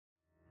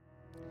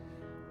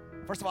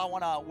First of all, I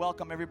want to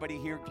welcome everybody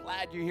here.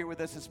 Glad you're here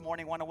with us this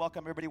morning. Want to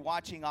welcome everybody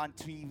watching on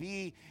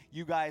TV,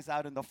 you guys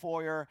out in the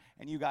foyer,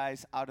 and you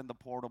guys out in the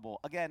portable.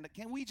 Again,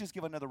 can we just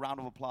give another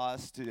round of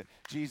applause to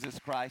Jesus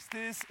Christ?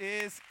 This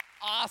is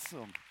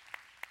awesome.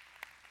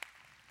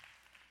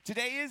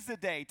 Today is the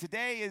day.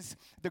 Today is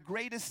the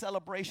greatest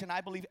celebration I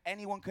believe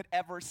anyone could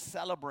ever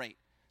celebrate.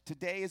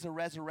 Today is a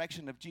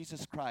resurrection of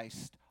Jesus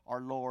Christ,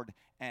 our Lord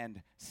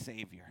and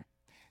Savior.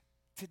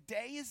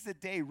 Today is the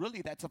day,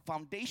 really, that's a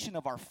foundation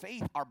of our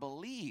faith, our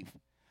belief.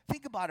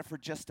 Think about it for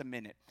just a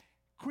minute.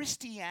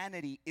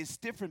 Christianity is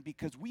different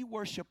because we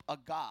worship a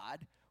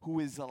God who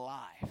is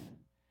alive.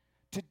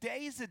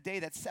 Today is the day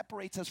that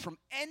separates us from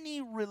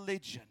any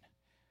religion.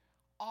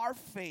 Our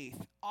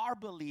faith, our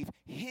belief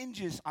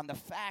hinges on the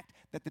fact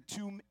that the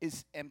tomb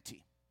is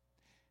empty.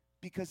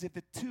 Because if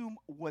the tomb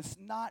was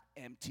not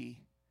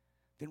empty,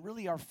 then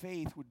really our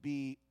faith would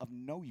be of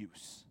no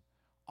use.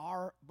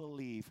 Our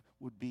belief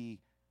would be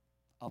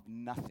of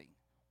nothing.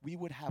 We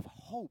would have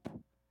hope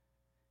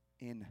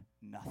in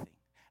nothing.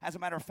 As a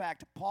matter of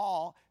fact,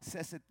 Paul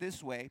says it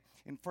this way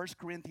in 1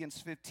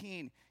 Corinthians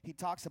 15. He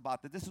talks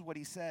about that. This is what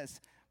he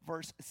says,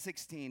 verse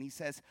 16. He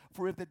says,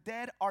 "For if the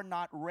dead are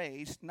not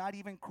raised, not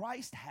even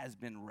Christ has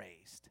been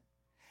raised.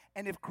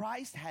 And if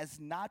Christ has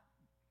not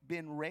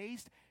been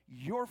raised,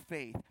 your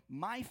faith,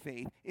 my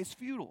faith, is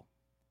futile.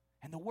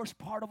 And the worst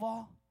part of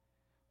all,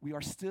 we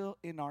are still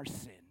in our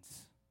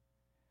sins.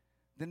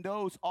 Then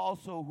those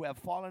also who have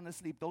fallen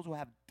asleep, those who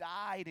have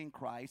died in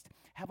Christ,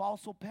 have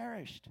also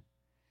perished.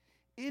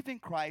 If in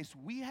Christ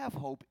we have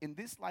hope in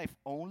this life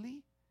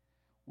only,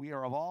 we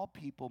are of all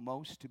people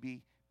most to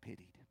be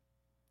pitied."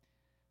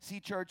 See,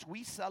 church,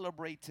 we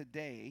celebrate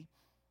today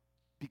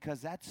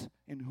because that's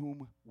in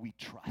whom we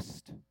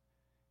trust.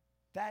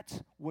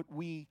 That's what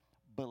we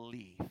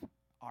believe,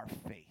 our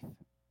faith.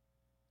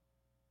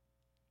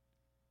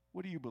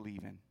 What do you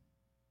believe in?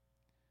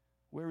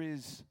 Where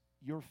is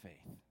your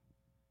faith?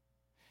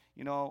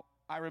 You know,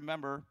 I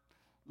remember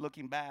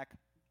looking back,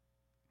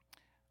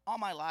 all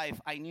my life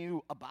I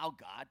knew about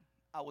God.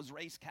 I was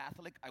raised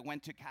Catholic. I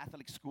went to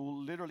Catholic school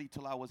literally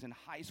till I was in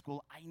high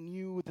school. I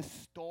knew the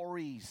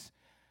stories,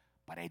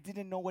 but I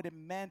didn't know what it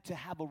meant to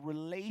have a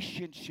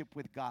relationship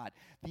with God.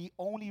 The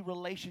only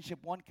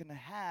relationship one can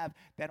have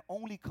that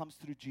only comes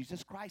through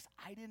Jesus Christ.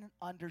 I didn't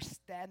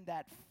understand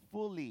that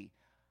fully.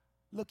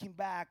 Looking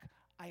back,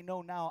 I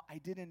know now I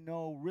didn't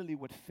know really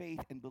what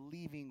faith and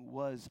believing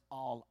was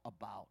all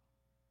about.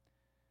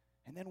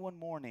 And then one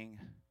morning,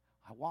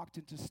 I walked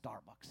into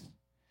Starbucks,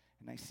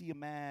 and I see a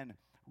man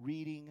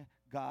reading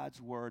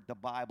God's Word, the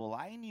Bible.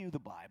 I knew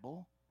the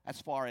Bible.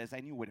 As far as I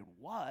knew what it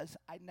was,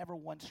 I'd never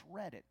once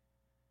read it.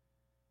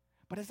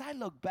 But as I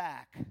look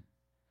back,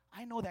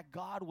 I know that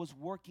God was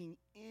working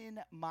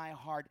in my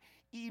heart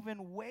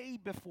even way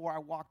before I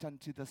walked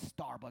onto the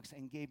Starbucks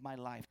and gave my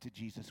life to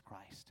Jesus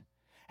Christ.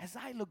 As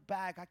I look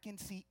back, I can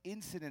see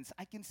incidents.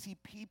 I can see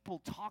people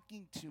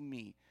talking to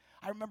me.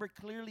 I remember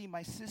clearly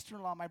my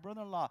sister-in-law, my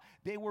brother-in-law,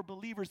 they were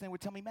believers. They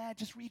would tell me, "Man,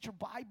 just read your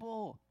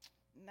Bible."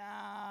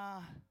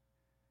 Nah,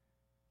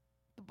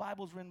 the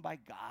Bible's written by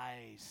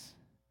guys.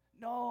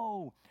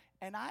 No.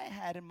 And I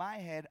had in my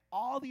head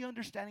all the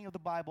understanding of the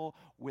Bible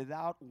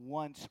without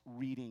once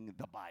reading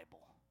the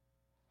Bible.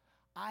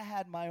 I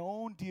had my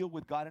own deal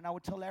with God, and I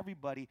would tell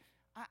everybody,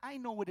 I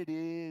know what it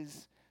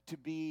is to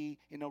be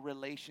in a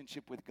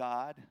relationship with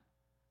God,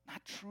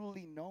 not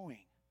truly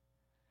knowing.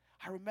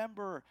 I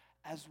remember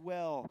as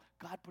well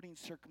God putting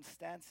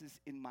circumstances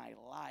in my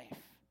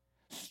life,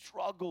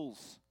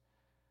 struggles,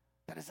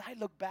 that as I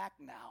look back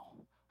now,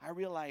 I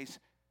realize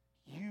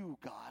you,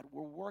 God,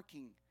 were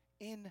working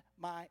in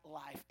my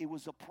life. It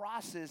was a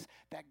process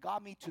that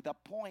got me to the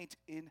point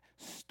in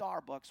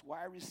Starbucks where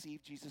I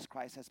received Jesus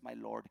Christ as my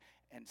Lord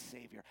and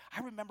Savior. I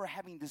remember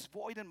having this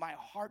void in my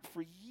heart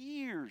for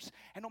years.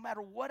 And no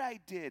matter what I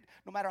did,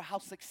 no matter how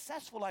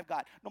successful I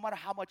got, no matter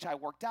how much I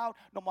worked out,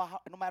 no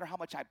matter how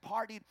much I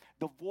partied,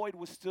 the void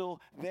was still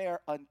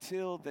there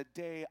until the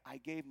day I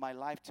gave my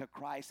life to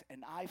Christ.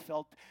 And I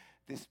felt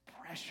this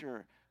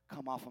pressure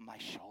come off of my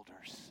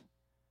shoulders.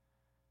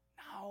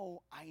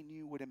 Now I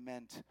knew what it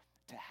meant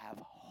to have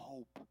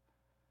hope,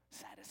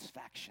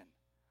 satisfaction,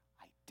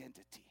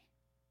 identity.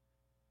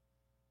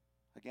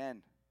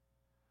 Again,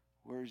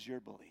 where's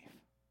your belief?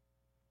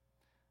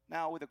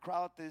 Now, with a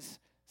crowd this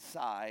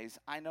size,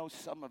 I know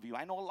some of you,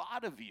 I know a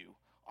lot of you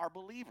are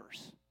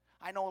believers.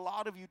 I know a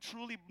lot of you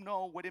truly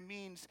know what it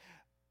means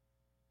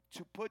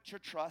to put your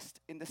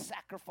trust in the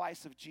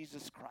sacrifice of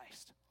Jesus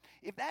Christ.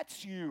 If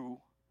that's you,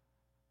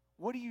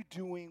 what are you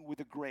doing with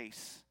the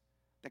grace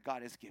that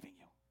God has given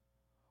you?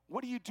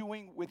 What are you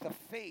doing with the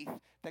faith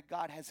that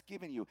God has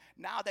given you?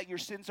 Now that your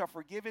sins are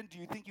forgiven, do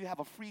you think you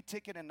have a free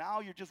ticket and now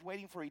you're just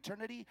waiting for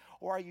eternity?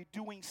 Or are you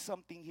doing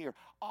something here?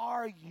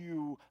 Are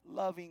you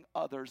loving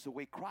others the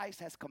way Christ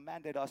has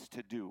commanded us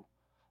to do?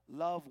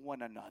 Love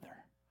one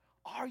another.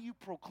 Are you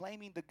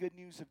proclaiming the good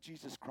news of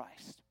Jesus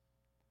Christ?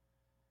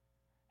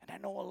 And I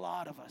know a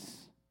lot of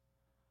us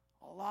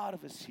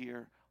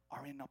here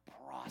are in a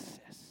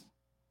process.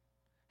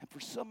 And for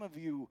some of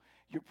you,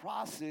 your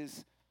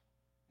process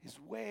is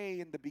way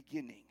in the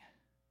beginning.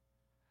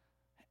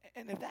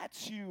 And if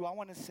that's you, I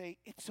want to say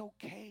it's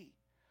okay.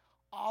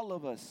 All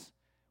of us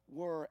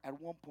were at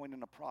one point in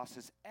the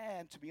process,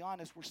 and to be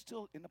honest, we're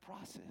still in the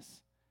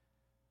process.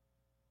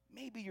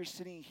 Maybe you're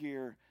sitting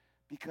here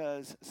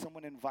because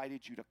someone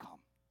invited you to come.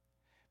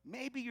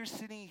 Maybe you're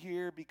sitting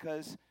here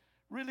because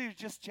really you're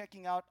just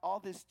checking out all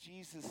this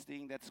Jesus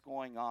thing that's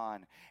going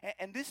on.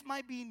 And this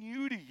might be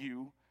new to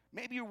you.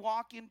 Maybe you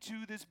walk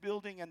into this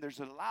building and there's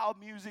a loud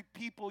music,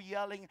 people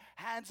yelling,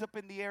 hands up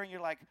in the air, and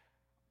you're like,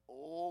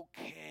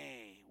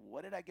 okay,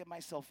 what did I get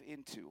myself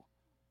into?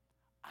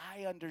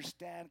 I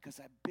understand because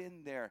I've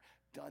been there,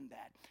 done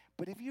that.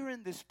 But if you're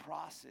in this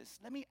process,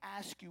 let me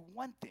ask you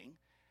one thing.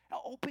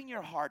 Now open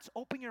your hearts,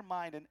 open your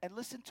mind, and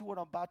listen to what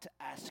I'm about to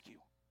ask you.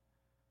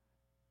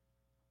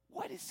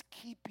 What is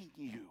keeping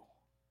you?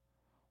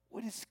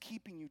 What is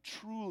keeping you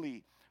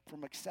truly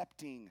from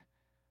accepting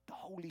the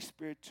Holy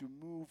Spirit to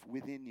move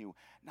within you?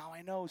 Now,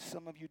 I know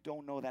some of you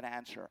don't know that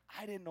answer.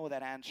 I didn't know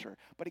that answer.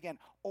 But again,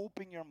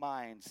 open your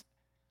minds.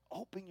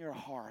 Open your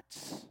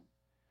hearts.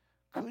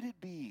 Could it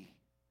be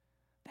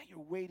that you're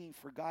waiting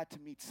for God to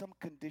meet some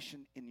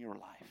condition in your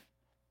life?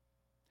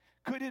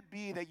 Could it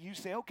be that you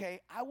say,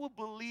 okay, I will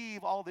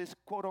believe all this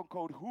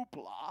quote-unquote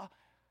hoopla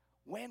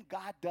when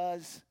God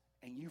does,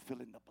 and you fill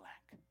in the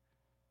blank?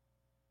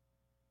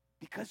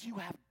 Because you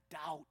have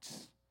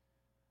doubts.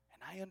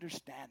 And I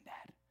understand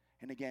that.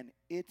 And again,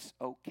 it's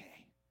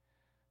okay.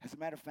 As a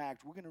matter of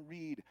fact, we're going to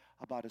read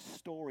about a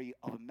story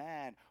of a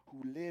man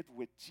who lived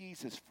with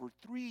Jesus for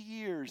 3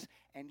 years,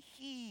 and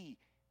he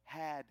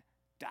had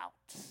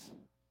doubts.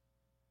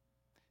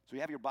 So you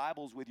have your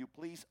Bibles with you.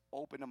 Please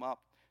open them up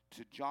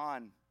to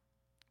John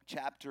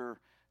chapter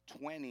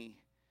 20,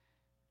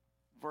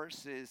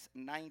 verses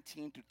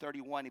 19 to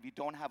 31. If you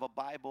don't have a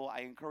Bible,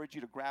 I encourage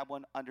you to grab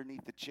one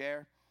underneath the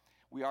chair.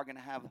 We are going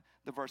to have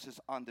the verses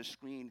on the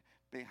screen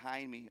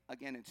behind me.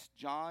 Again, it's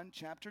John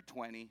chapter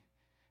 20, and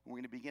we're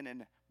going to begin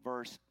in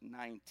verse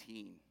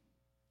 19.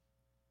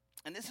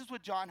 And this is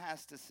what John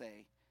has to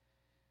say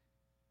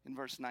in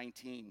verse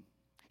 19.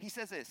 He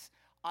says this,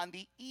 on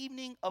the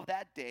evening of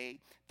that day,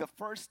 the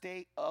first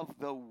day of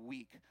the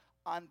week,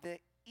 on the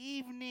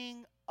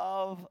evening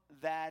of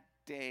that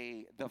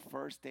day, the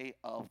first day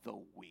of the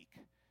week.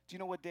 Do you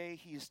know what day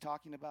he is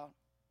talking about?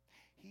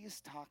 He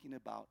is talking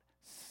about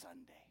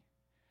Sunday.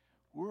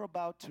 We're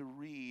about to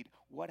read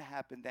what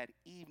happened that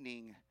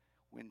evening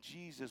when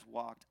Jesus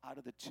walked out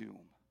of the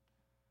tomb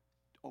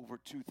over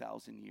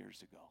 2,000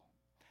 years ago.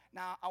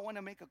 Now, I want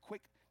to make a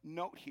quick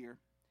note here.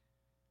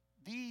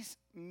 These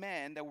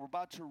men that we're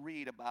about to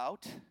read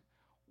about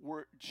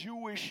were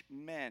Jewish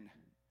men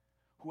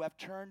who have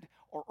turned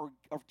or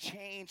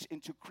changed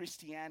into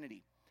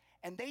Christianity.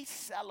 And they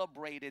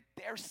celebrated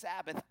their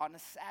Sabbath on a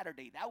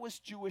Saturday. That was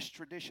Jewish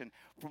tradition.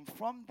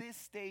 From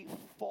this day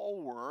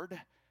forward,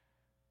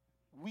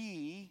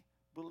 we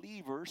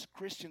believers,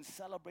 Christians,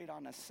 celebrate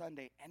on a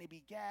Sunday. And it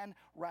began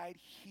right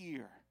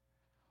here.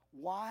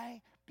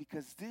 Why?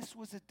 Because this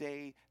was a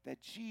day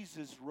that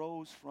Jesus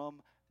rose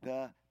from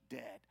the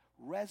dead.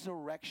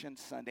 Resurrection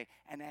Sunday,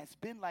 and has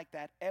been like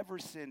that ever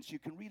since. You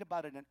can read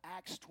about it in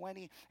Acts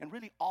 20 and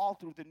really all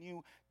through the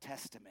New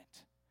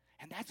Testament.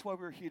 And that's why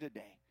we're here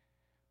today,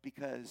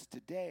 because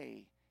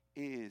today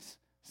is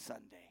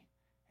Sunday,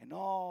 and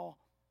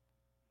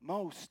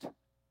most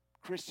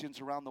Christians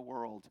around the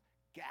world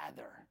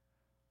gather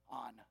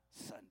on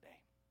Sunday.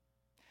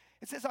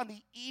 It says on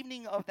the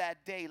evening of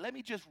that day. Let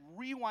me just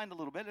rewind a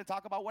little bit and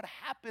talk about what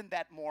happened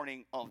that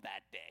morning of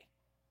that day.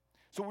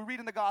 So we read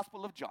in the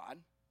Gospel of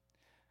John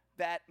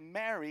that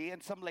Mary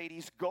and some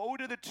ladies go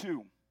to the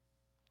tomb.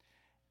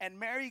 And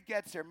Mary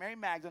gets there, Mary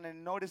Magdalene,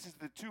 and notices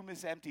the tomb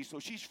is empty. So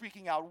she's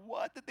freaking out.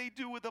 What did they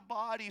do with the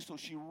body? So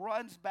she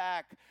runs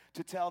back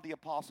to tell the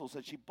apostles.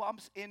 And she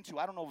bumps into,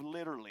 I don't know if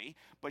literally,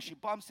 but she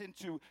bumps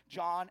into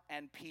John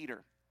and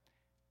Peter.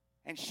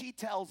 And she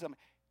tells them,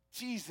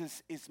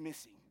 Jesus is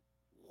missing.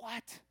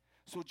 What?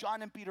 So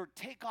John and Peter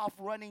take off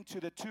running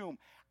to the tomb.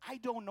 I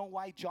don't know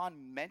why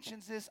John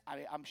mentions this.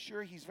 I'm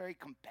sure he's very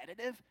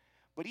competitive.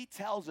 But he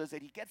tells us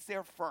that he gets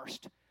there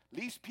first,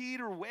 leaves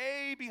Peter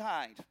way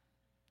behind.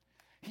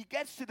 He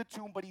gets to the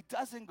tomb, but he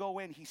doesn't go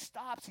in. He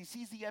stops, he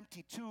sees the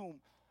empty tomb,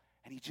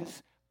 and he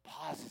just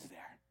pauses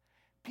there.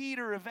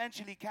 Peter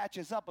eventually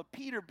catches up, but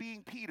Peter,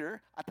 being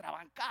Peter,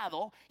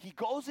 atrabancado, he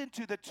goes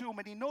into the tomb,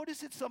 and he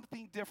notices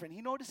something different.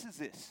 He notices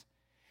this.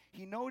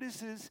 He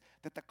notices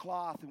that the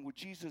cloth in which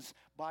Jesus'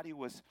 body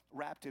was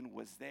wrapped in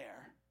was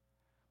there.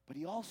 But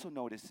he also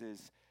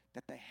notices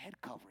that the head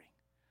covering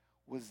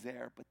was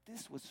there, but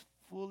this was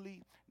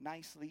fully,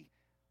 nicely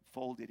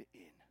folded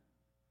in.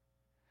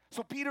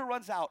 So Peter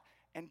runs out,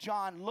 and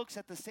John looks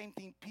at the same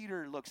thing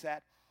Peter looks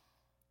at,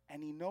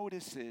 and he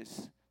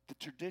notices the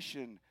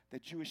tradition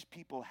that Jewish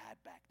people had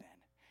back then.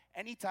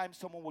 Anytime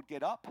someone would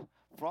get up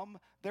from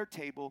their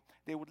table,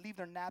 they would leave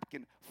their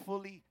napkin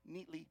fully,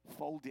 neatly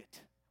folded,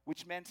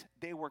 which meant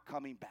they were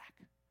coming back.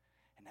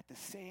 And at the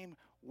same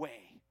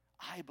way,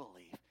 I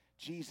believe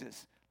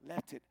Jesus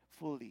left it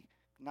fully,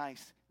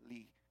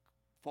 nicely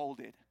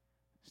folded,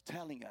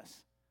 telling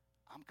us,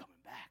 I'm coming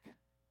back.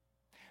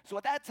 So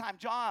at that time,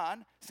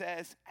 John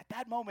says, at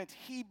that moment,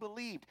 he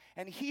believed,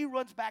 and he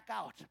runs back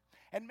out.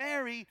 And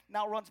Mary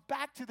now runs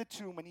back to the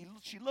tomb, and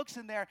she looks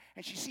in there,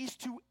 and she sees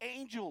two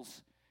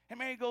angels. And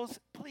Mary goes,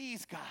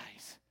 please,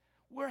 guys,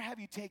 where have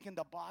you taken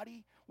the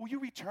body? Will you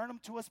return him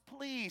to us,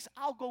 please?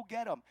 I'll go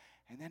get him.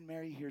 And then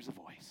Mary hears a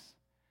voice,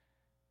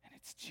 and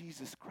it's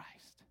Jesus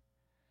Christ.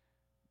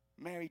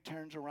 Mary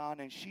turns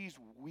around, and she's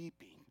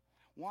weeping,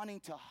 wanting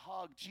to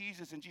hug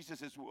Jesus. And Jesus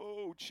says,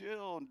 whoa,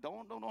 chill.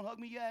 Don't hug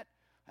me yet.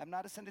 I've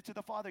not ascended to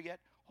the Father yet.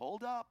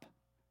 Hold up.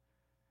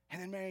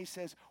 And then Mary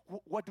says,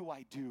 what do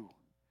I do?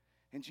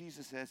 And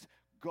Jesus says,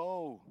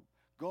 go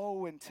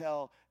and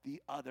tell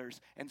the others.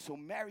 And so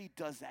Mary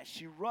does that.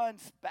 She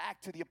runs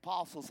back to the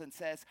apostles and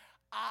says,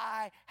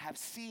 I have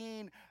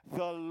seen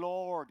the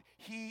Lord.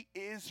 He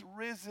is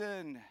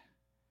risen.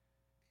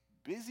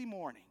 Busy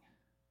morning.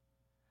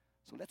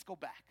 So let's go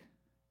back.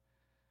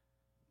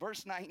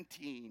 Verse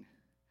 19.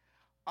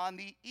 On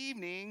the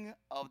evening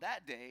of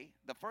that day,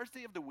 the first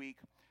day of the week,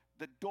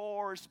 the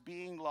doors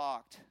being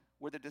locked,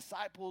 where the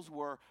disciples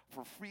were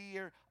for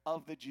fear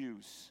of the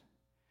Jews,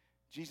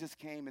 Jesus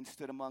came and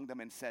stood among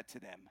them and said to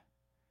them,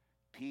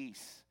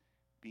 peace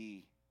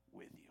be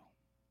with you.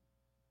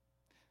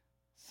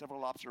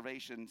 Several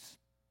observations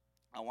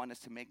I want us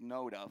to make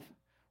note of.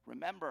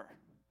 Remember,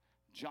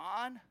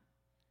 John,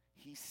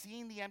 he's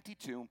seen the empty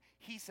tomb.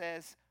 He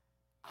says,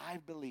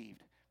 I've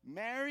believed.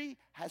 Mary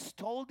has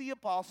told the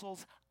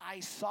apostles, I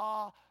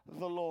saw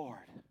the Lord.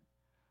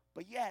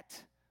 But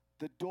yet,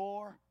 the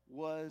door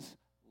was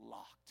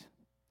locked.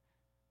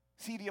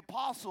 See, the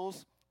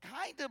apostles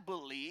kind of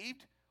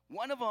believed.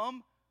 One of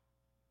them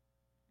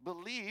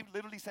believed,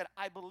 literally said,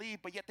 I believe,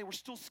 but yet they were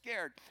still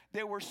scared.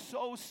 They were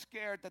so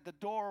scared that the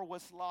door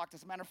was locked.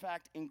 As a matter of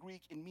fact, in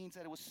Greek, it means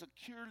that it was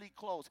securely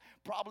closed.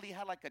 Probably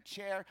had like a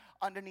chair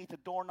underneath a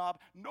doorknob.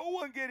 No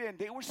one get in.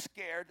 They were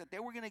scared that they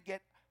were going to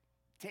get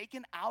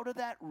taken out of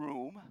that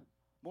room,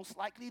 most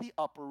likely the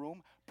upper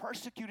room,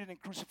 persecuted and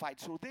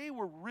crucified. So they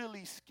were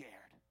really scared.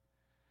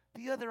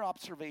 The other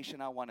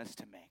observation I want us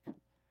to make.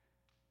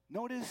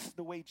 Notice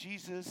the way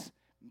Jesus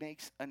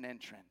makes an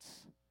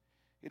entrance.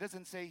 It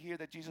doesn't say here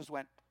that Jesus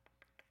went,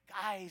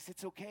 guys,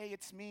 it's okay,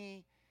 it's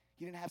me.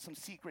 He didn't have some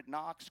secret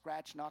knock,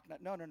 scratch, knock.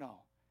 No.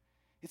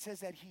 It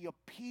says that he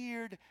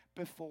appeared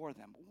before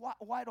them.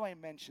 Why do I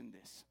mention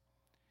this?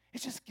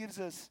 It just gives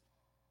us,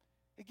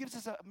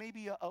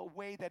 maybe a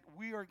way that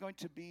we are going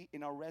to be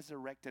in our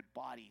resurrected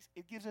bodies.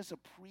 It gives us a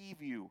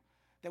preview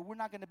that we're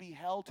not going to be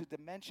held to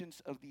dimensions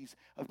of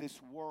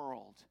this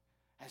world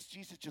as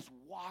Jesus just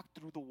walked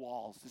through the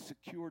walls, the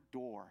secure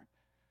door.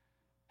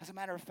 As a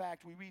matter of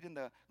fact, we read in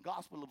the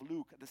Gospel of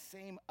Luke, the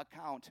same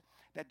account,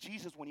 that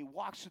Jesus, when he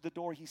walks through the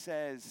door, he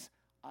says,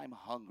 I'm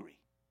hungry.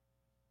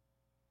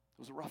 It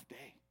was a rough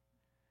day.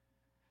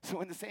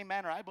 So in the same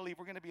manner, I believe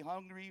we're going to be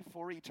hungry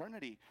for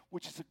eternity,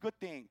 which is a good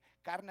thing.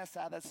 Carne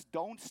asadas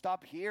don't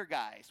stop here,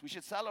 guys. We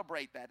should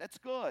celebrate that. That's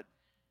good.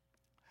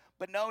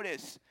 But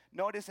notice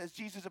as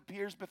Jesus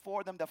appears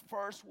before them, the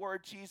first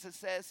word Jesus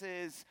says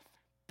is,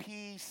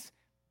 peace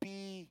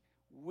be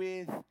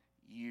with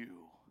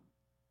you.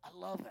 I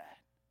love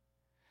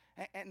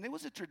that. And there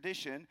was a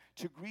tradition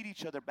to greet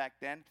each other back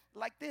then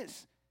like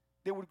this.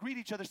 They would greet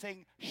each other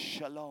saying,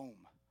 shalom,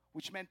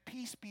 which meant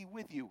peace be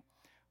with you.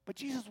 But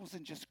Jesus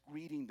wasn't just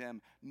greeting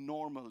them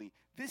normally.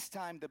 This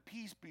time, the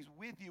peace be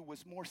with you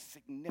was more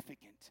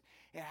significant.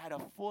 It had a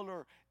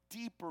fuller,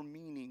 deeper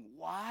meaning.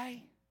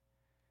 Why?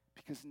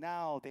 Because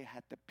now they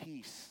had the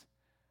peace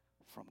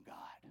from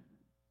God.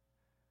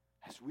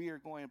 As we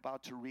are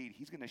about to read,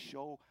 he's going to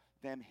show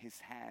them his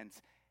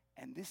hands.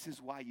 And this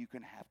is why you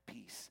can have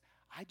peace.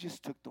 I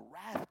just took the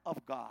wrath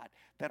of God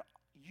that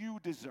you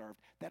deserved,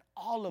 that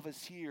all of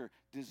us here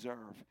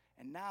deserve.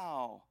 And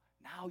now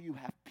you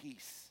have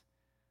peace.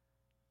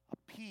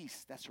 A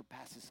peace that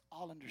surpasses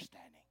all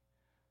understanding.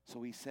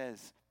 So he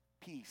says,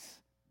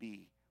 peace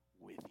be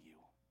with you.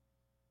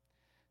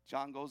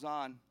 John goes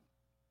on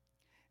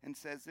and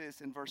says this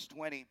in verse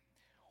 20.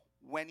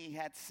 When he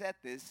had said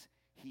this,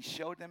 he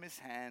showed them his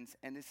hands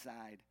and his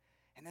side.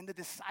 And then the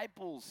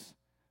disciples,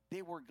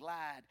 they were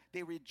glad,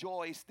 they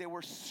rejoiced, they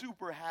were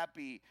super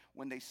happy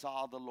when they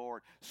saw the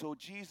Lord. So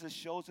Jesus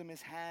shows them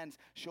his hands,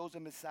 shows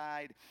them his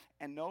side,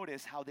 and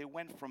notice how they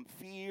went from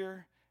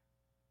fear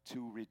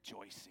to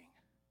rejoicing.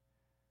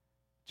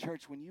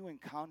 Church, when you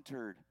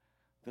encountered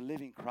the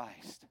living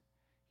Christ,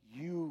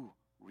 you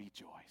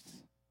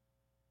rejoice.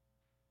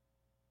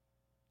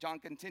 John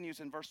continues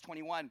in verse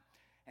 21,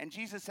 and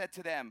Jesus said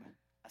to them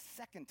a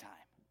second time,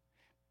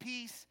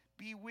 peace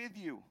be with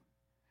you.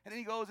 And then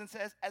he goes and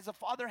says, as the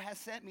Father has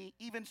sent me,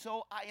 even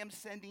so I am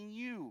sending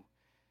you.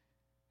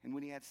 And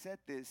when he had said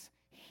this,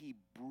 he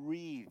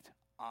breathed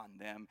on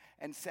them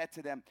and said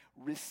to them,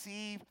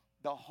 receive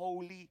the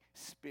Holy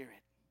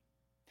Spirit.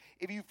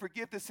 If you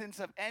forgive the sins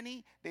of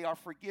any, they are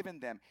forgiven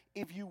them.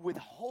 If you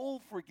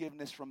withhold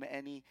forgiveness from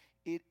any,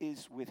 it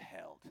is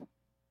withheld.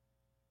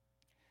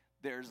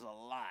 There's a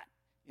lot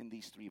in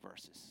these three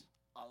verses.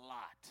 A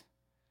lot.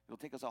 It'll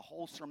take us a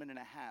whole sermon and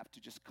a half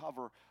to just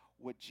cover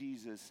what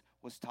Jesus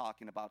was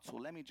talking about. So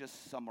let me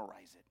just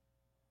summarize it.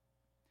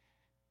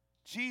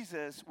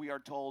 Jesus, we are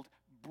told,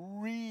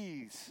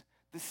 breathes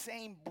the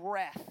same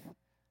breath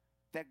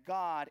that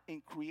God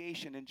in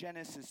creation in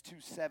Genesis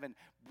 2:7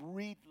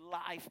 breathed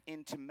life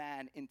into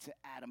man, into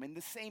Adam. In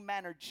the same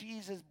manner,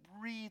 Jesus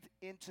breathed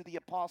into the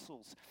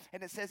apostles.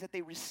 And it says that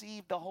they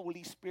received the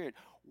Holy Spirit.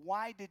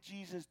 Why did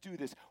Jesus do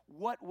this?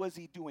 What was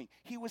he doing?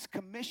 He was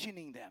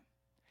commissioning them.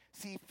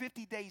 See,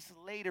 50 days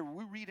later,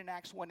 we read in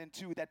Acts 1 and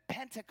 2 that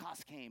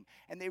Pentecost came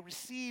and they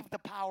received the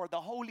power,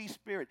 the Holy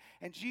Spirit.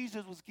 And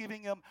Jesus was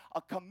giving them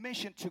a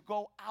commission to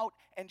go out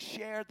and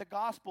share the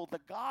gospel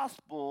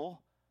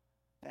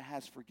that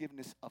has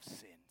forgiveness of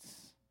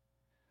sins.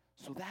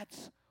 So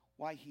that's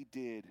why he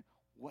did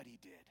what he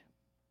did.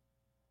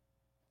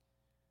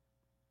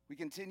 We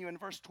continue in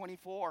verse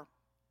 24.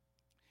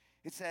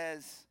 It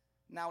says,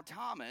 now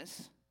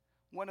Thomas,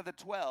 one of the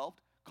 12,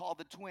 called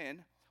the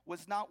twin,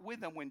 was not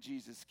with them when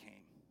Jesus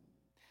came.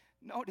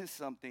 Notice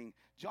something.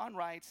 John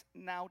writes,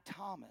 now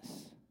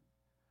Thomas.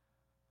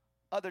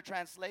 Other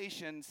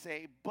translations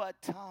say,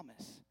 but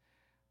Thomas.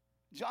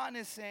 John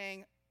is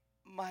saying,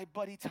 my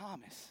buddy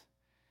Thomas.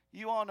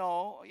 You all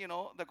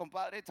know, the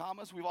compadre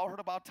Thomas. We've all heard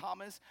about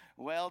Thomas.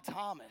 Well,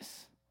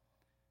 Thomas.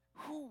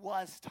 Who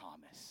was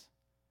Thomas?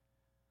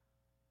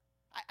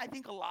 I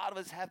think a lot of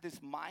us have this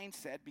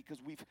mindset because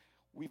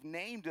we've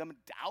named him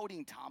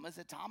Doubting Thomas,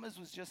 that Thomas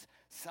was just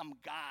some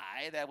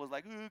guy that was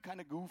like, kind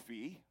of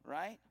goofy,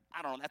 right?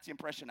 I don't know, that's the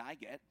impression I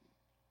get.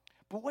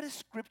 But what does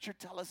Scripture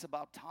tell us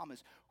about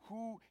Thomas,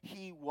 who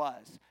he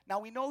was? Now,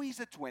 we know he's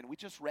a twin. We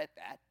just read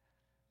that.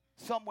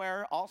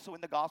 Somewhere also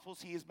in the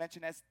Gospels, he is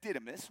mentioned as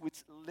Didymus,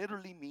 which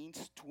literally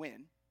means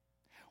twin.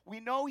 We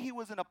know he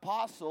was an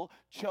apostle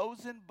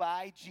chosen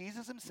by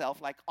Jesus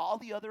himself, like all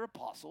the other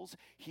apostles.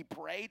 He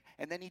prayed,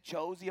 and then he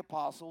chose the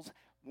apostles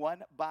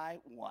one by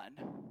one.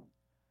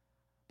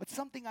 But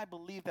something I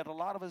believe that a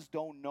lot of us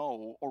don't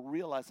know or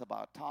realize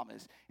about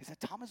Thomas is that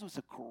Thomas was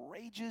a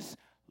courageous,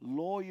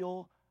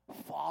 loyal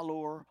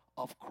follower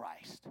of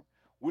Christ.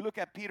 We look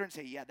at Peter and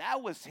say, yeah,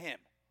 that was him.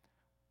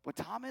 But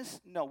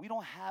Thomas, no, we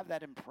don't have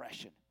that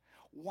impression.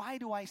 Why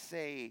do I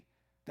say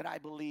that I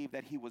believe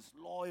that he was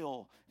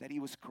loyal, that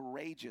he was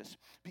courageous?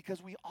 Because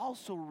we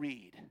also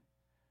read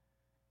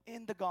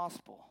in the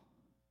gospel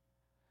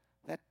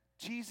that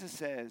Jesus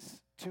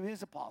says to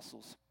his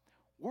apostles,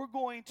 we're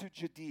going to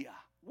Judea.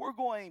 We're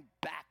going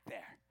back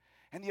there.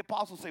 And the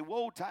apostles say,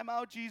 whoa, time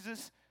out,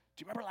 Jesus.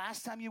 Do you remember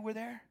last time you were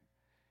there?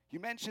 You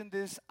mentioned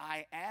this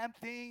I am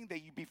thing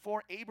that you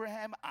before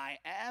Abraham, I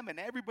am, and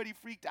everybody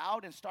freaked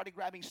out and started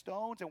grabbing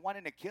stones and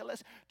wanting to kill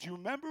us. Do you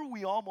remember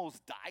we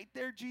almost died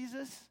there,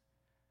 Jesus?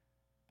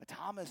 But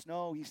Thomas,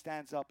 no, he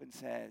stands up and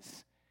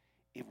says,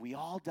 if we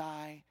all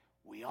die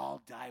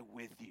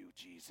with you,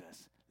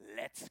 Jesus.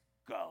 Let's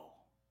go.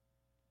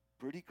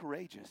 Pretty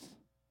courageous,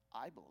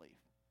 I believe.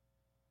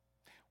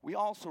 We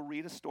also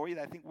read a story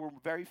that I think we're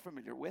very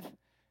familiar with.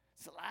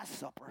 It's the Last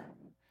Supper.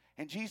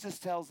 And Jesus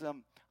tells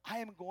them, I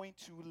am going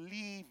to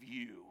leave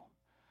you.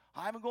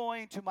 I'm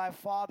going to my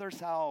Father's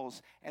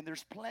house, and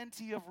there's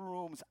plenty of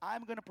rooms.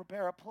 I'm going to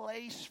prepare a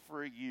place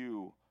for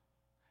you.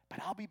 But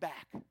I'll be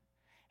back,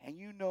 and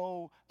you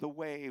know the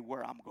way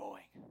where I'm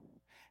going.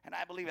 And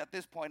I believe at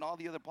this point, all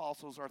the other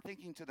apostles are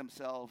thinking to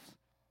themselves,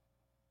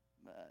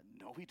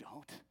 no, we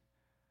don't.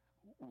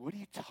 What are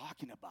you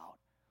talking about?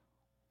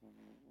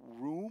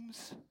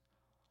 Rooms?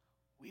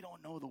 We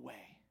don't know the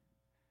way.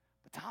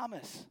 But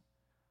Thomas,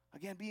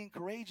 again, being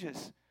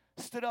courageous,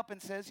 stood up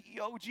and says,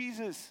 yo,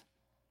 Jesus,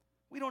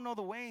 we don't know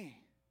the way.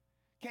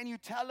 Can you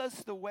tell us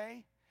the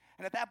way?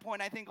 And at that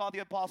point, I think all the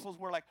apostles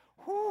were like,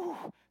 whew,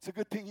 it's a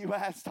good thing you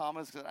asked,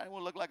 Thomas, because I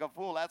won't look like a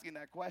fool asking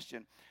that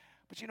question.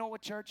 But you know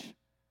what, church?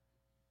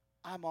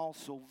 I'm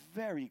also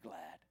very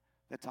glad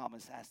that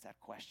Thomas asked that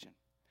question.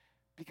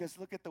 Because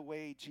look at the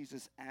way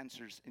Jesus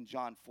answers in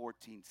John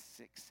 14:6.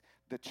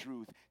 The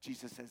truth.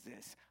 Jesus says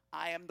this,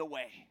 I am the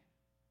way.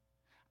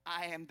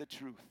 I am the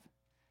truth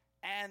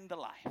and the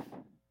life.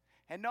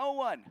 And no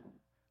one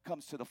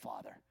comes to the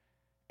Father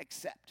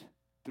except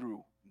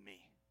through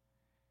me.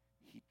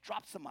 He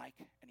drops the mic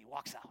and he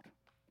walks out.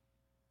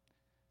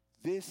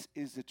 This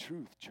is the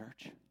truth,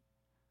 church.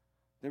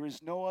 There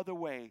is no other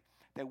way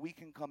that we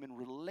can come in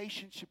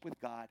relationship with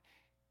God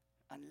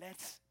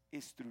unless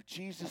it's through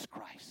Jesus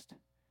Christ.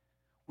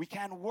 We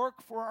can't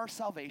work for our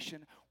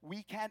salvation.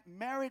 We can't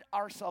merit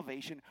our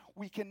salvation.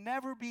 We can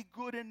never be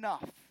good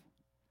enough.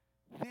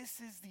 This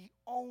is the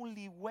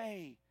only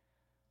way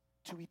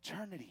to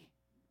eternity,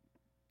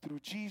 through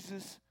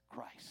Jesus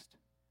Christ.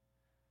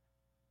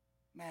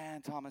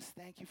 Man, Thomas,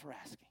 thank you for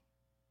asking.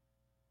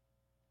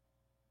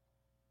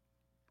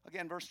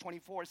 Again, verse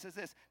 24 says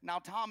this, now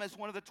Thomas,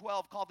 one of the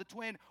 12, called the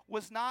twin,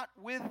 was not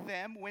with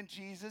them when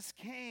Jesus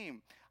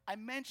came. I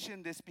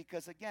mention this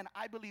because, again,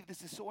 I believe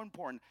this is so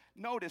important.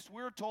 Notice,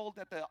 we're told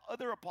that the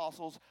other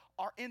apostles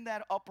are in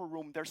that upper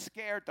room. They're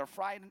scared. They're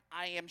frightened.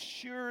 I am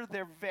sure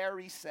they're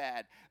very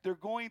sad. They're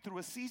going through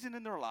a season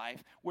in their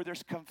life where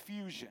there's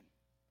confusion.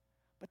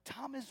 But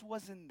Thomas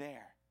wasn't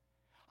there.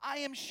 I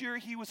am sure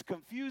he was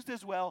confused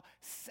as well,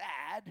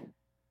 sad,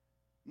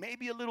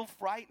 maybe a little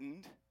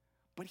frightened,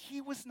 but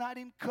he was not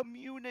in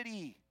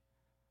community.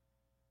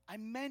 I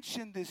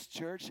mention this,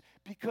 church,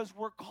 because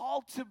we're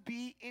called to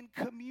be in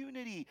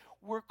community.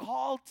 We're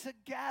called to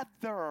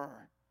gather.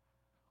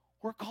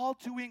 We're called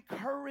to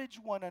encourage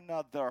one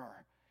another.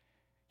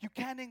 You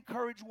can't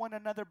encourage one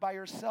another by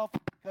yourself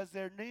because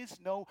there is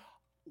no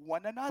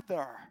one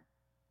another.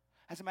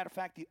 As a matter of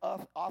fact, the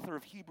author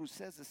of Hebrews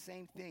says the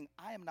same thing.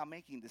 I am not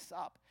making this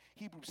up.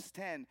 Hebrews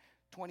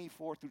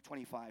 10:24 through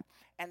 25.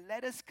 And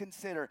let us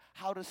consider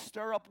how to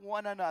stir up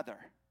one another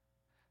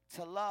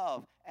to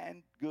love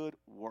and good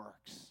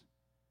works.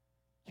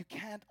 You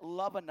can't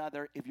love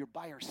another if you're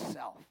by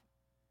yourself.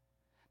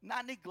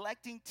 Not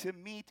neglecting to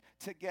meet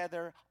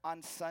together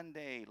on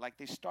Sunday, like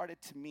they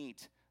started to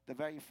meet the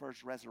very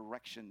first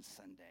Resurrection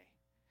Sunday,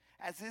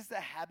 as is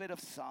the habit of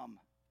some,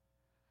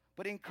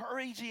 but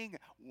encouraging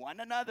one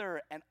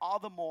another, and all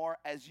the more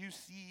as you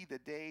see the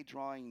day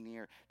drawing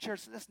near.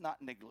 Church, let's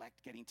not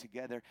neglect getting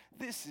together.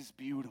 This is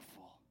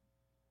beautiful.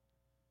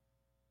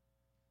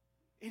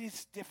 It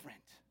is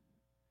different.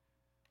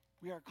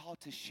 We are called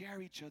to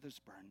share each other's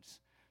burdens,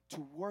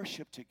 to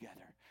worship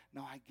together.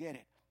 Now, I get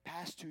it.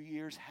 Past 2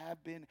 years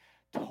have been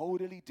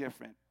totally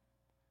different.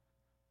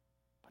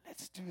 But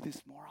let's do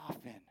this more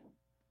often.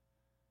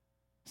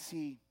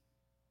 See,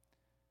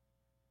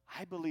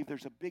 I believe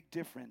there's a big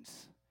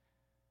difference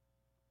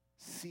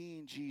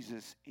seeing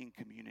Jesus in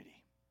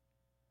community.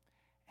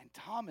 And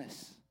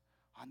Thomas,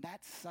 on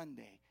that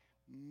Sunday,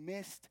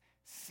 missed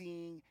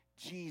seeing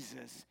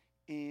Jesus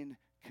in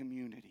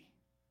community.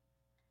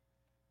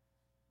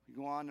 We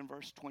go on in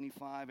verse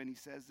 25, and he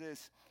says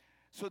this.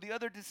 So the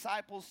other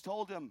disciples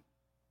told him,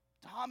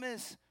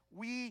 Thomas,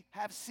 we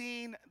have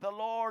seen the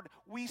Lord.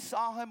 We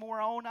saw him with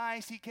our own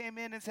eyes. He came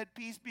in and said,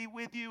 peace be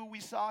with you. We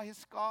saw his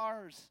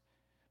scars.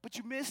 But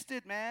you missed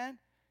it, man.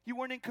 You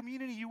weren't in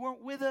community. You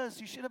weren't with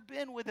us. You should have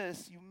been with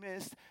us. You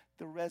missed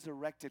the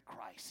resurrected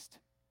Christ.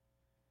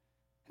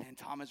 And then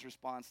Thomas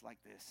responds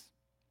like this.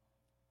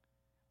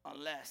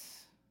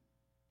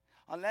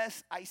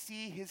 Unless I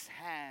see his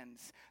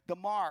hands, the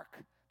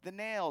mark, the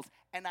nails,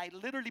 and I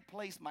literally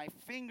place my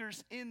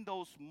fingers in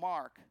those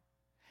marks,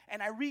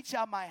 and I reach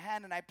out my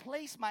hand and I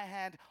place my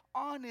hand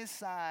on his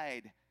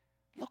side.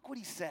 Look what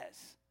he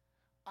says.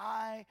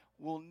 I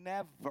will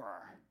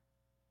never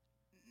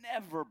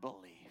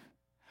believe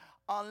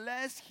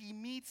unless he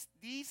meets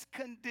these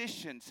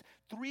conditions,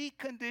 3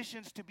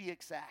 conditions to be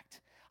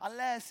exact.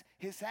 Unless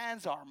his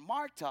hands are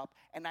marked up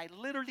and I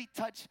literally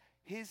touch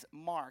his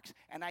marks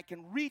and I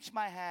can reach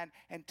my hand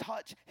and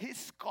touch his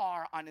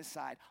scar on his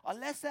side.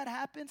 Unless that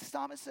happens,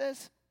 Thomas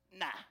says,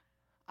 nah,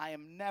 I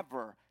am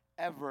never,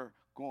 ever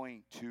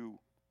going to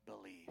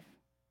believe.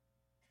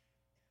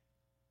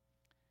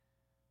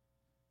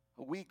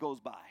 A week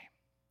goes by.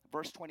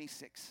 Verse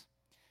 26.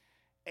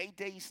 8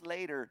 days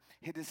later,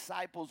 his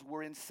disciples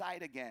were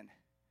inside again.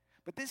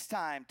 But this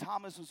time,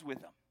 Thomas was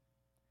with them.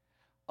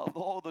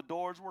 Although the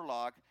doors were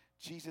locked,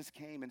 Jesus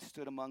came and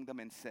stood among them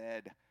and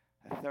said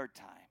a third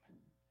time,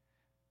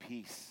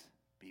 peace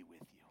be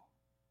with you.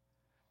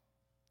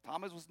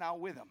 Thomas was now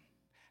with them.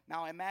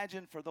 Now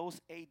imagine for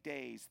those 8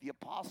 days, the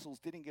apostles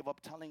didn't give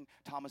up telling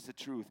Thomas the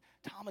truth.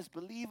 Thomas,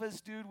 believe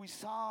us, dude. We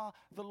saw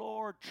the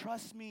Lord.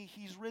 Trust me,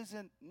 he's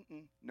risen.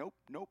 Nope.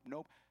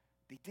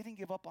 They didn't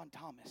give up on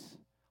Thomas,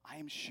 I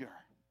am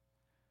sure.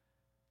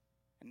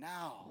 And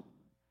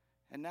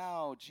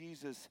now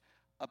Jesus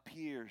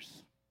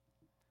appears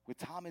with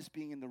Thomas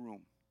being in the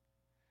room.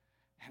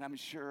 And I'm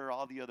sure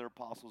all the other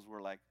apostles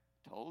were like,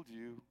 told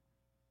you.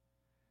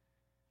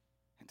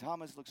 And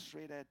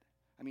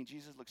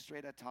Jesus looks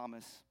straight at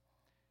Thomas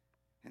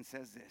and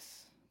says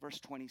this, verse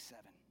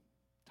 27.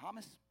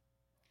 Thomas,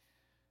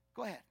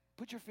 go ahead,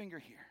 put your finger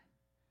here.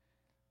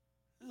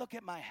 Look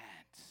at my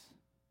hands.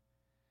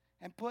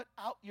 And put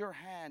out your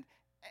hand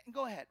and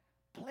go ahead,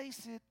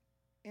 place it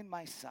in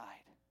my side.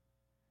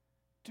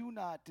 Do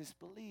not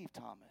disbelieve,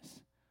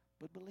 Thomas,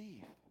 but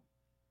believe.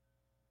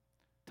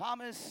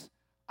 Thomas,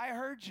 I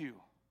heard you.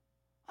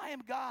 I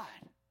am God.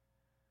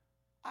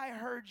 I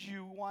heard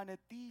you wanted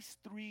these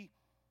 3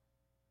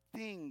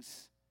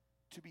 things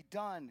to be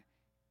done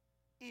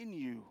in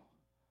you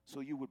so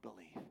you would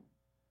believe.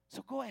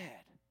 So go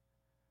ahead,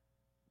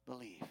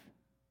 believe.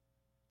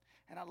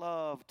 And I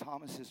love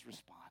Thomas's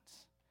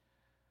response.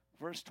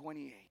 Verse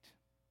 28,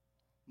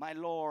 my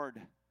Lord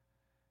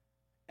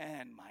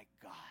and my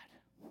God.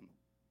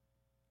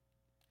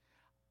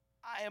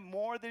 I am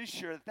more than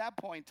sure at that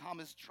point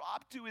Thomas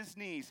dropped to his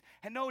knees.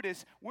 And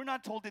notice, we're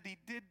not told that he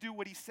did do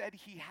what he said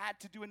he had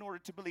to do in order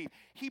to believe.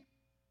 He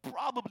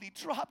probably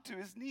dropped to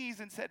his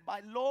knees and said,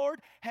 my Lord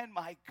and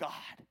my God.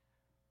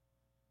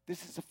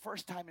 This is the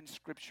first time in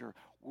Scripture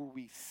where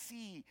we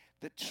see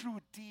the true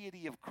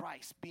deity of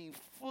Christ being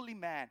fully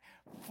man,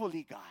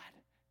 fully God,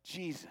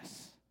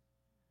 Jesus.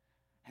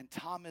 And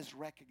Thomas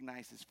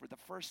recognizes for the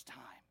first time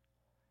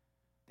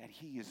that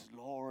he is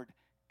Lord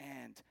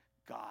and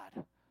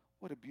God.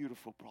 What a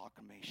beautiful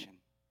proclamation.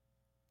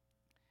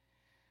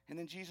 And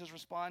then Jesus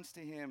responds to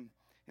him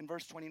In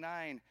verse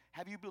 29,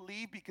 have you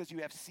believed because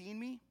you have seen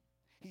me?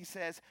 He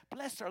says,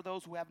 blessed are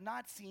those who have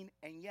not seen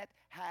and yet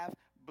have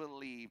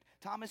believed.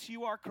 Thomas,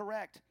 you are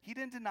correct. He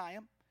didn't deny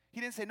him. He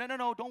didn't say, no,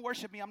 don't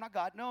worship me. I'm not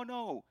God.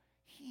 No.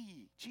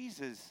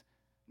 Jesus,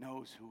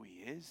 knows who he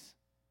is.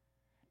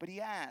 But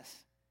he asks,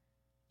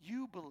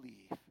 you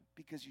believe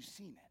because you've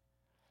seen it.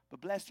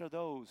 But blessed are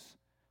those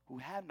who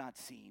have not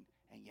seen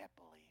and yet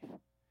believe.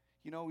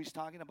 You know who he's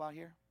talking about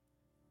here?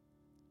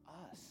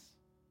 Us.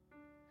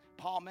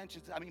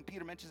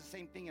 Peter mentions the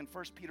same thing in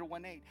 1 Peter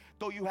 1:8.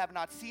 Though you have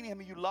not seen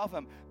him, you love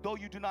him. Though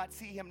you do not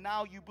see him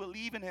now, you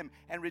believe in him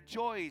and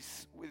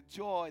rejoice with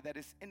joy that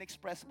is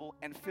inexpressible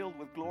and filled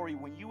with glory.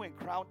 When you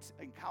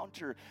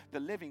encounter the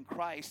living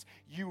Christ,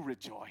 you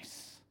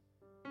rejoice.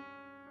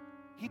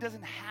 He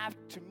doesn't have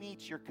to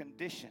meet your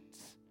conditions,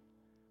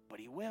 but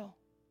he will.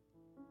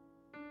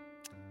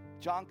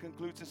 John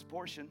concludes this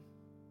portion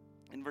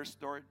in verse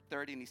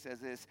 30, and he says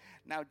this,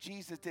 now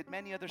Jesus did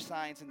many other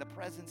signs in the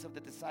presence of the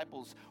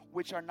disciples,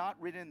 which are not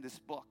written in this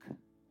book.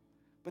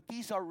 But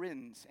these are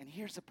written, and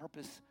here's the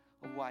purpose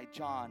of why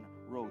John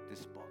wrote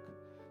this book,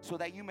 so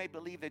that you may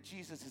believe that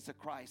Jesus is the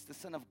Christ, the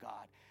Son of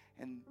God,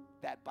 and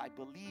that by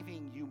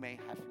believing you may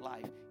have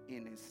life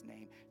in his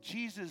name.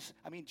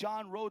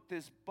 John wrote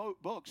this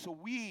book so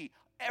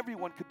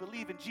everyone could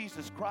believe in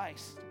Jesus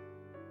Christ.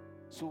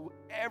 So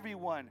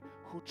everyone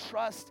who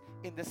trusts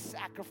in the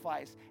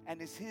sacrifice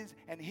and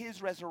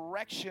his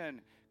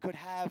resurrection could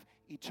have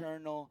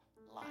eternal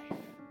life.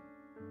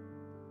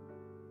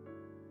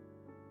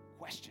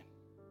 Question: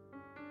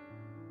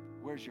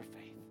 where's your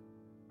faith?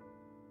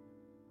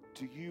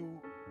 Do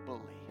you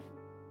believe?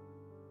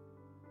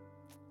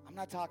 I'm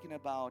not talking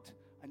about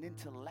an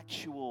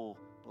intellectual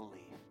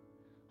belief.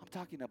 I'm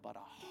talking about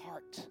a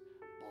heart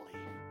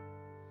belief,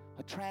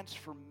 a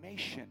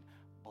transformation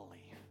belief.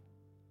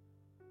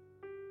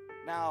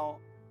 Now,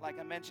 like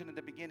I mentioned in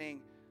the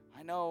beginning,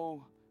 I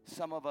know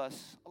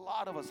a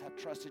lot of us have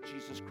trusted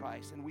Jesus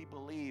Christ and we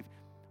believe.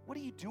 What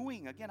are you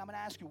doing? Again, I'm going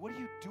to ask you, what are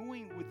you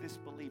doing with this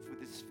belief, with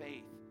this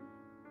faith?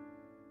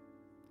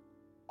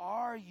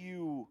 Are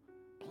you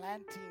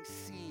planting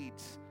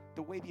seeds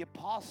the way the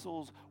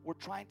apostles were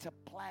trying to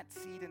plant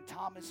seed in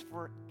Thomas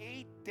for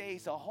 8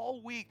 days, a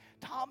whole week?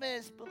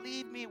 Thomas,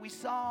 believe me, we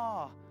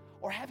saw.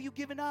 Or have you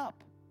given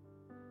up?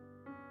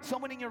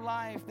 Someone in your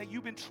life that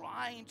you've been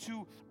trying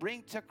to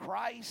bring to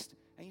Christ,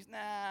 and he's,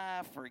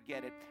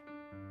 forget it.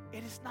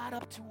 It is not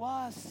up to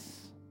us.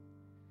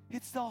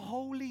 It's the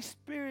Holy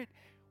Spirit.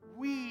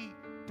 We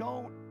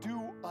don't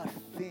do a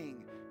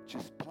thing.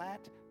 Just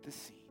plant the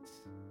seeds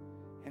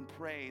and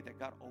pray that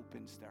God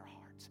opens their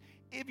hearts.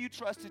 If you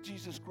trusted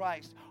Jesus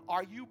Christ,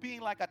 are you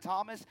being like a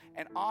Thomas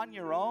and on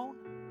your own?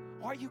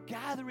 Or are you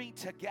gathering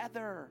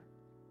together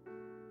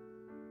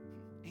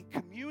in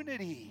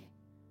community?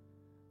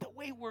 The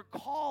way we're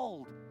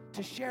called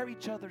to share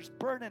each other's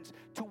burdens,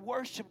 to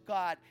worship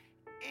God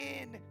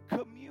in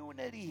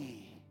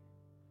community.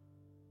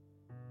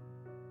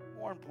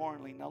 More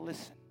importantly, now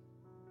listen.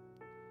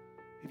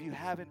 If you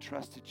haven't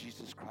trusted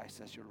Jesus Christ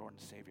as your Lord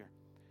and Savior,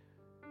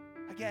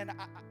 again,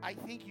 I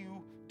think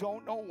you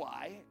don't know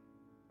why.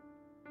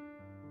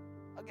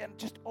 Again,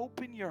 just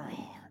open your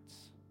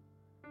hearts.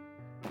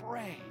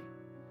 Pray.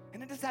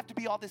 And it doesn't have to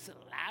be all this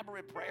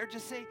elaborate prayer.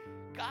 Just say,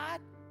 God,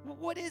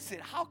 what is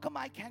it? How come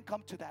I can't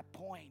come to that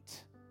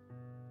point?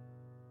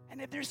 And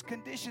if there's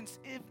conditions,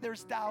 if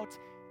there's doubts,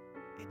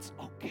 it's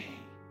okay.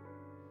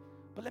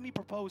 But let me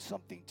propose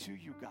something to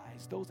you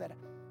guys. Those that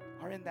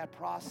are in that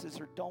process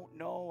or don't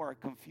know or are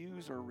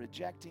confused or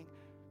rejecting.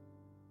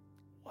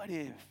 What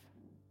if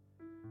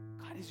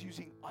God is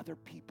using other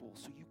people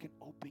so you can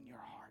open your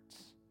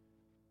hearts?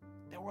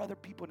 There were other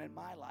people in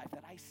my life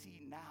that I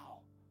see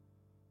now.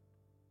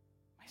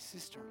 My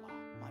sister-in-law,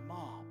 my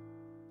mom.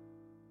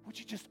 Would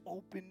you just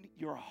open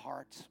your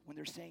hearts when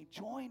they're saying,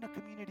 join a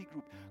community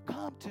group,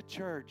 come to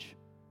church.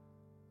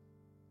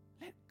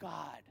 Let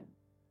God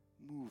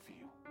move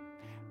you.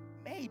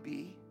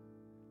 Maybe,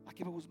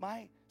 like if it was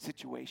my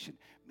situation,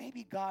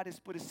 maybe God has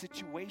put a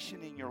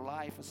situation in your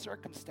life, a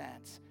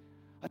circumstance,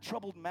 a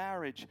troubled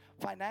marriage,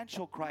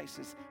 financial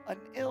crisis, an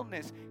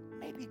illness.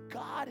 Maybe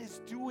God is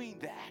doing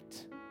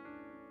that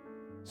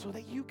so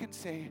that you can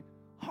say,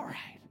 all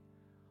right,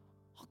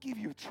 I'll give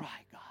you a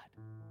try, God.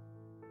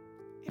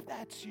 If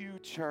that's you,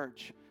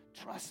 church,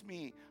 trust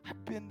me,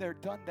 I've been there,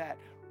 done that.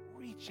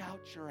 Reach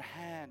out your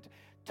hand,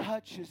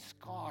 touch his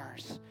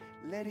scars.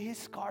 Let his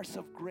scars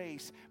of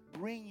grace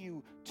bring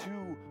you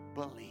to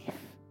belief.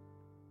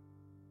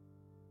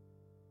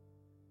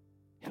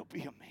 It'll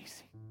be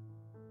amazing.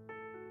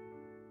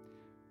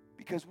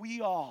 Because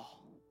we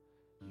all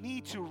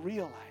need to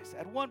realize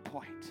at one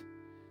point,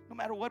 no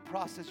matter what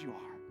process you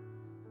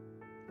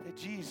are, that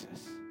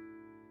Jesus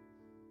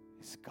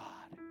is God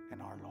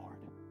and our Lord.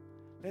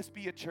 Let's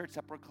be a church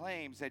that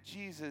proclaims that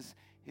Jesus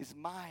is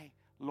my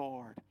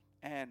Lord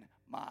and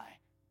my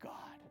God.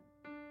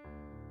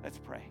 Let's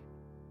pray.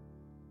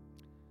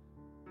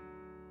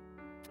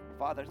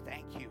 Father,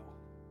 thank you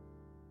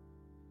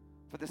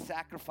for the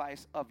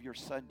sacrifice of your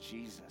Son,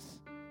 Jesus.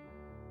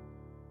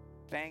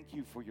 Thank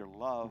you for your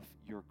love,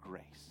 your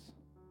grace.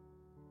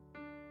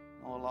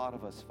 Oh, a lot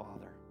of us,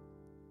 Father,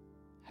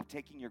 have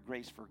taken your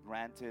grace for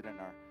granted and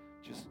are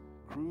just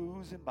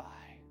cruising by,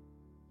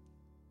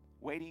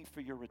 waiting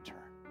for your return.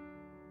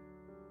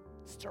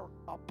 Stir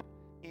up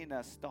in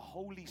us the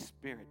Holy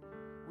Spirit.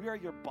 We are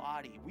your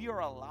body. We are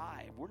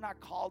alive. We're not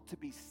called to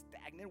be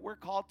stagnant. We're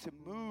called to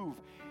move.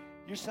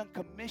 Your Son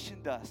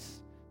commissioned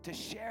us to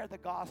share the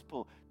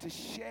gospel, to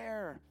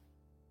share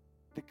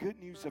the good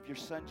news of your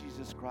Son,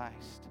 Jesus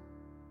Christ.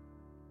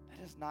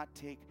 Let us not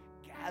take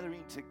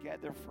gathering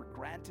together for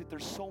granted.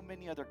 There's so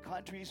many other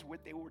countries where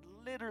they would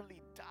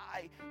literally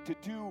die to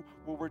do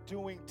what we're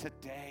doing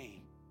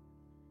today.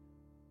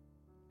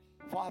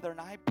 Father, and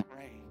I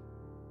pray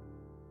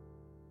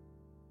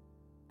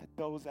that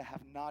those that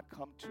have not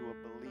come to a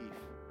belief,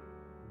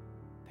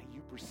 that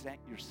you present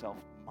yourself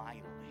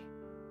mightily,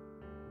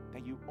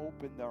 that you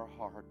open their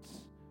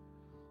hearts,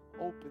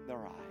 open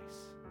their eyes,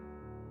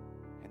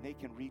 and they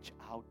can reach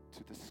out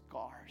to the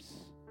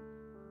scars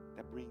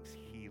that brings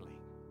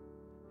healing,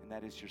 and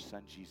that is your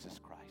Son, Jesus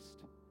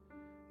Christ.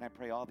 And I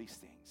pray all these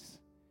things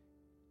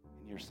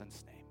in your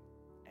Son's name.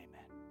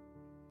 Amen.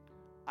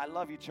 I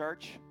love you,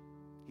 church.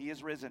 He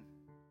is risen.